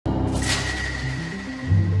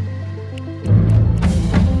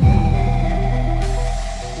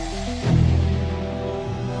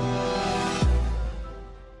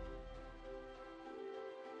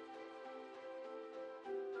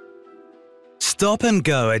Stop and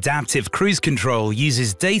Go Adaptive Cruise Control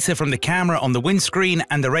uses data from the camera on the windscreen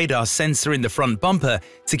and the radar sensor in the front bumper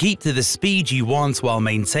to keep to the speed you want while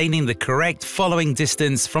maintaining the correct following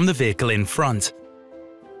distance from the vehicle in front.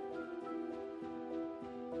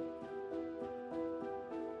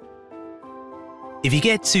 If you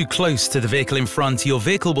get too close to the vehicle in front, your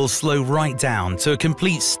vehicle will slow right down to a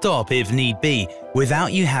complete stop if need be,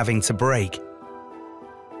 without you having to brake.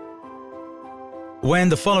 When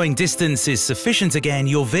the following distance is sufficient again,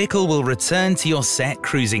 your vehicle will return to your set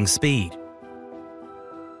cruising speed.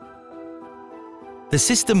 The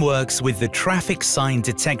system works with the traffic sign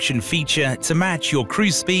detection feature to match your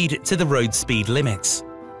cruise speed to the road speed limits.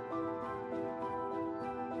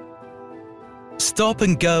 Stop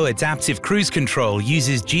and Go Adaptive Cruise Control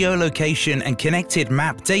uses geolocation and connected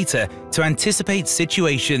map data to anticipate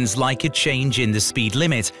situations like a change in the speed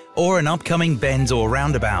limit or an upcoming bend or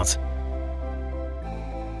roundabout.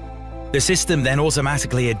 The system then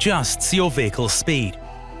automatically adjusts your vehicle's speed.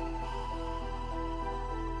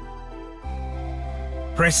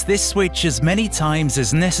 Press this switch as many times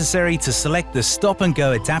as necessary to select the Stop and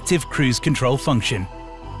Go Adaptive Cruise Control function.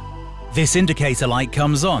 This indicator light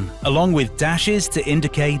comes on, along with dashes to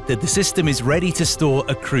indicate that the system is ready to store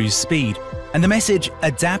a cruise speed, and the message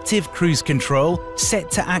Adaptive Cruise Control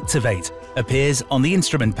Set to Activate appears on the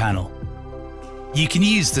instrument panel. You can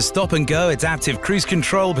use the Stop and Go Adaptive Cruise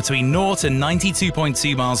Control between 0 and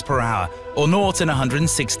 92.2 miles per hour or 0 and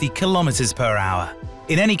 160 kilometers per hour.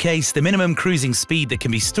 In any case, the minimum cruising speed that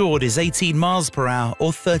can be stored is 18 miles per hour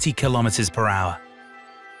or 30 kilometers per hour.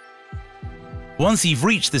 Once you've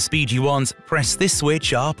reached the speed you want, press this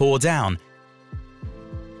switch up or down.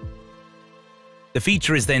 The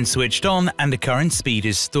feature is then switched on and the current speed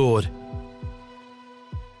is stored.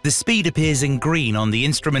 The speed appears in green on the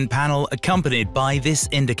instrument panel, accompanied by this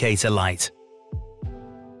indicator light.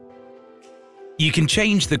 You can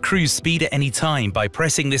change the cruise speed at any time by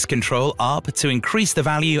pressing this control up to increase the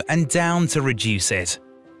value and down to reduce it.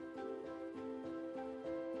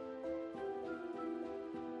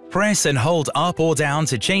 Press and hold up or down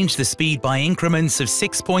to change the speed by increments of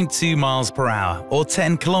 6.2 miles per hour or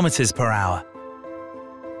 10 kilometers per hour.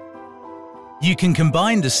 You can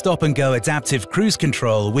combine the Stop and Go Adaptive Cruise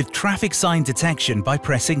Control with traffic sign detection by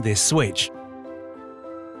pressing this switch.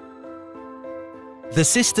 The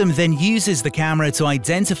system then uses the camera to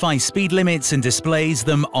identify speed limits and displays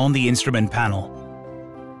them on the instrument panel.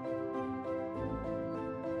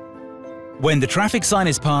 When the traffic sign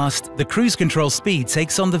is passed, the cruise control speed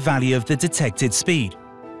takes on the value of the detected speed.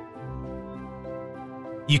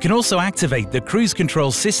 You can also activate the cruise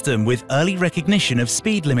control system with early recognition of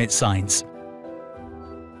speed limit signs.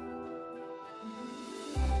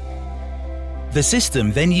 The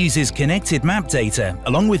system then uses connected map data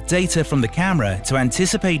along with data from the camera to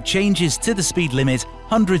anticipate changes to the speed limit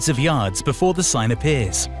hundreds of yards before the sign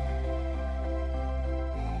appears.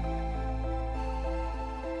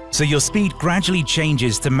 So your speed gradually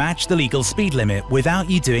changes to match the legal speed limit without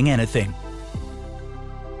you doing anything.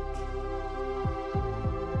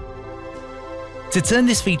 To turn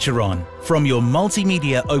this feature on, from your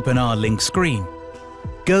Multimedia OpenR link screen,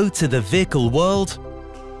 go to the Vehicle World,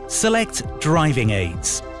 select Driving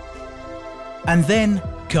Aids, and then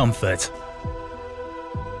Comfort.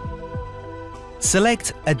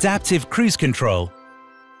 Select Adaptive Cruise Control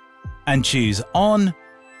and choose On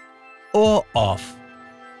or Off.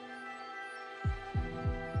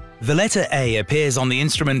 The letter A appears on the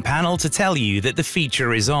instrument panel to tell you that the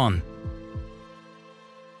feature is on.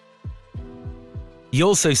 You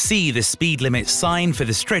also see the speed limit sign for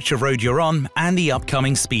the stretch of road you're on and the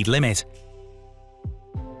upcoming speed limit.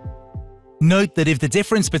 Note that if the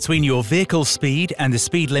difference between your vehicle speed and the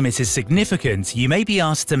speed limit is significant, you may be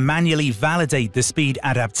asked to manually validate the speed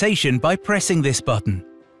adaptation by pressing this button.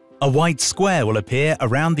 A white square will appear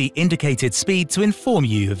around the indicated speed to inform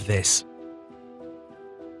you of this.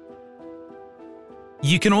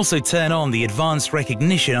 You can also turn on the advanced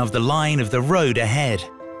recognition of the line of the road ahead.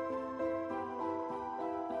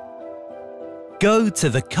 Go to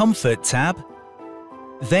the Comfort tab,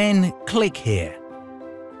 then click here.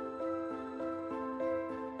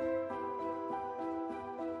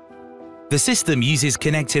 The system uses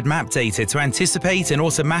connected map data to anticipate and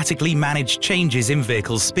automatically manage changes in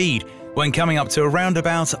vehicle speed when coming up to a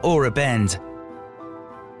roundabout or a bend.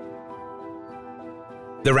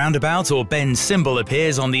 The roundabout or bend symbol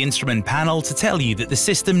appears on the instrument panel to tell you that the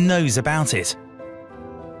system knows about it.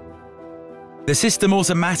 The system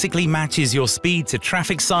automatically matches your speed to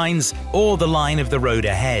traffic signs or the line of the road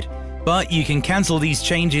ahead, but you can cancel these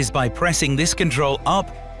changes by pressing this control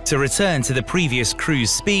up to return to the previous cruise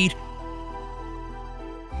speed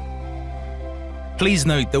Please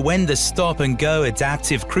note that when the stop and go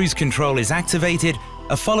adaptive cruise control is activated,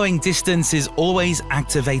 a following distance is always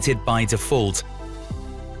activated by default.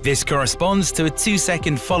 This corresponds to a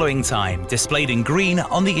 2-second following time displayed in green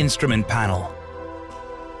on the instrument panel.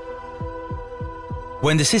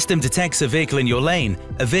 When the system detects a vehicle in your lane,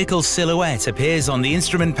 a vehicle silhouette appears on the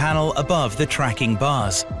instrument panel above the tracking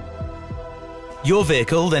bars. Your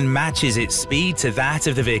vehicle then matches its speed to that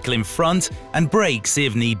of the vehicle in front and brakes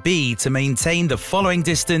if need be to maintain the following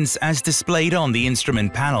distance as displayed on the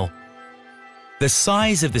instrument panel. The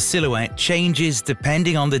size of the silhouette changes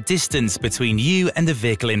depending on the distance between you and the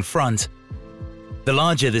vehicle in front. The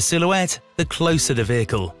larger the silhouette, the closer the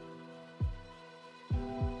vehicle.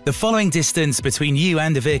 The following distance between you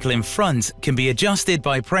and the vehicle in front can be adjusted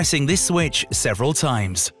by pressing this switch several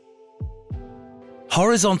times.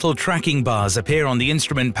 Horizontal tracking bars appear on the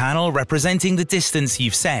instrument panel representing the distance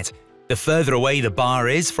you've set. The further away the bar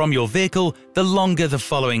is from your vehicle, the longer the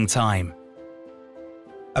following time.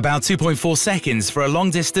 About 2.4 seconds for a long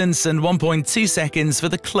distance and 1.2 seconds for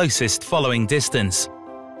the closest following distance.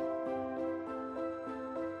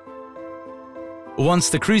 Once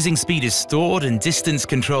the cruising speed is stored and distance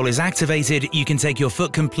control is activated, you can take your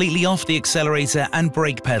foot completely off the accelerator and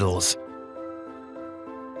brake pedals.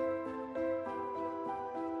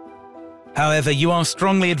 However, you are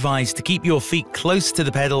strongly advised to keep your feet close to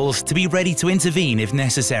the pedals to be ready to intervene if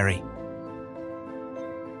necessary.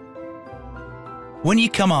 When you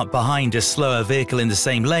come up behind a slower vehicle in the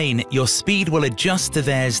same lane, your speed will adjust to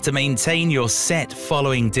theirs to maintain your set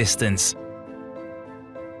following distance.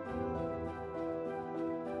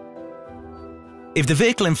 If the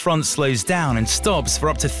vehicle in front slows down and stops for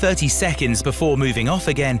up to 30 seconds before moving off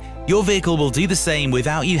again, your vehicle will do the same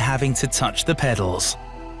without you having to touch the pedals.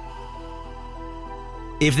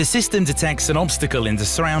 If the system detects an obstacle in the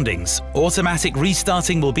surroundings, automatic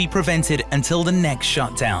restarting will be prevented until the next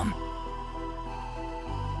shutdown.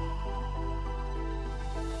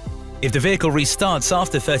 If the vehicle restarts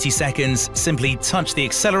after 30 seconds, simply touch the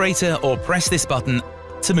accelerator or press this button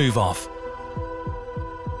to move off.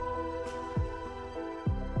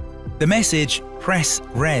 The message "Press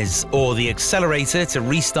Res" or the accelerator to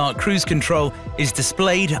restart cruise control is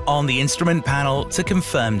displayed on the instrument panel to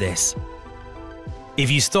confirm this. If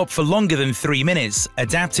you stop for longer than 3 minutes,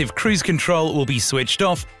 adaptive cruise control will be switched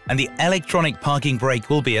off and the electronic parking brake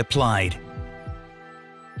will be applied.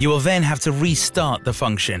 You will then have to restart the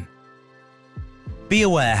function. Be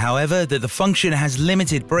aware, however, that the function has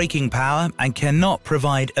limited braking power and cannot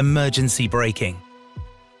provide emergency braking.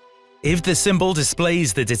 If the symbol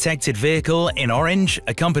displays the detected vehicle in orange,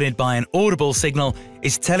 accompanied by an audible signal,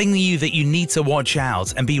 is telling you that you need to watch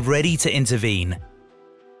out and be ready to intervene.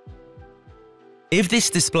 If this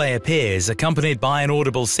display appears accompanied by an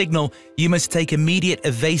audible signal, you must take immediate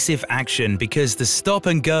evasive action because the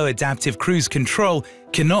stop-and-go adaptive cruise control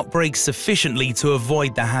cannot brake sufficiently to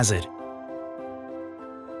avoid the hazard.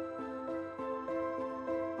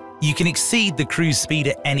 You can exceed the cruise speed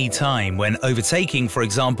at any time when overtaking, for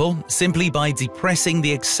example, simply by depressing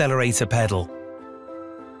the accelerator pedal.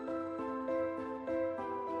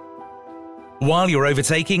 While you're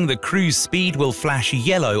overtaking, the cruise speed will flash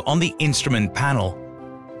yellow on the instrument panel.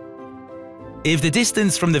 If the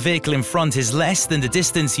distance from the vehicle in front is less than the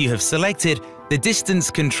distance you have selected, the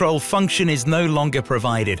distance control function is no longer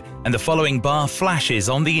provided and the following bar flashes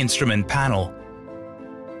on the instrument panel.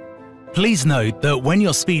 Please note that when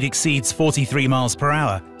your speed exceeds 43 miles per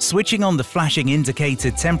hour, switching on the flashing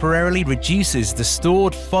indicator temporarily reduces the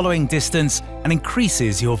stored following distance and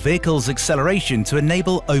increases your vehicle's acceleration to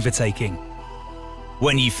enable overtaking.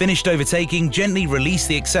 When you've finished overtaking, gently release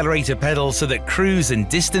the accelerator pedal so that cruise and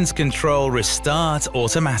distance control restart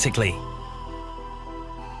automatically.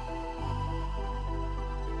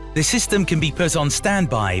 The system can be put on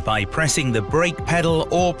standby by pressing the brake pedal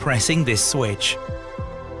or pressing this switch.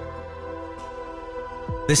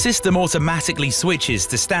 The system automatically switches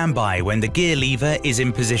to standby when the gear lever is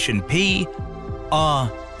in position P,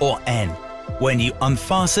 R, or N, when you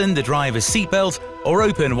unfasten the driver's seatbelt or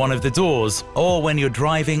open one of the doors, or when you're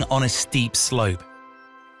driving on a steep slope.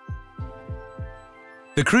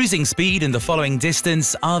 The cruising speed and the following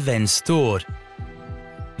distance are then stored.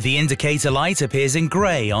 The indicator light appears in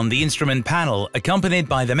grey on the instrument panel, accompanied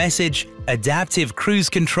by the message "Adaptive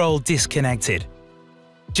Cruise Control Disconnected."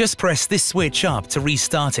 Just press this switch up to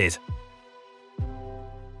restart it.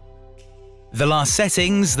 The last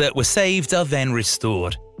settings that were saved are then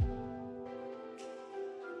restored.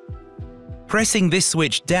 Pressing this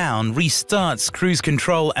switch down restarts cruise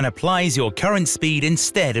control and applies your current speed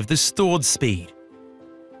instead of the stored speed.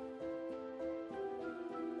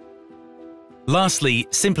 Lastly,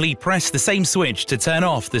 simply press the same switch to turn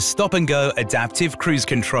off the stop-and-go adaptive cruise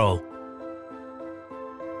control.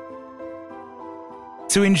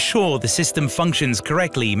 To ensure the system functions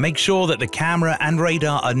correctly, make sure that the camera and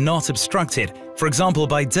radar are not obstructed, for example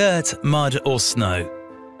by dirt, mud or snow.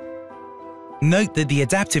 Note that the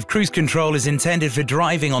adaptive cruise control is intended for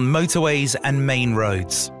driving on motorways and main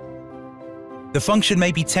roads. The function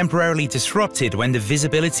may be temporarily disrupted when the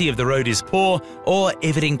visibility of the road is poor or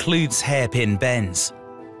if it includes hairpin bends.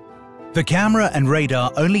 The camera and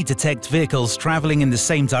radar only detect vehicles traveling in the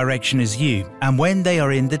same direction as you and when they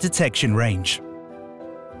are in the detection range.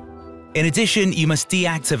 In addition, you must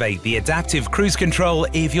deactivate the adaptive cruise control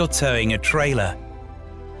if you're towing a trailer.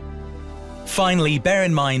 Finally, bear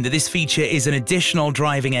in mind that this feature is an additional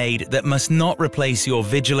driving aid that must not replace your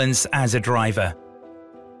vigilance as a driver.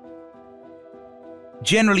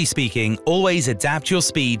 Generally speaking, always adapt your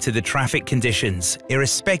speed to the traffic conditions,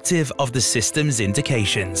 irrespective of the system's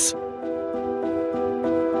indications.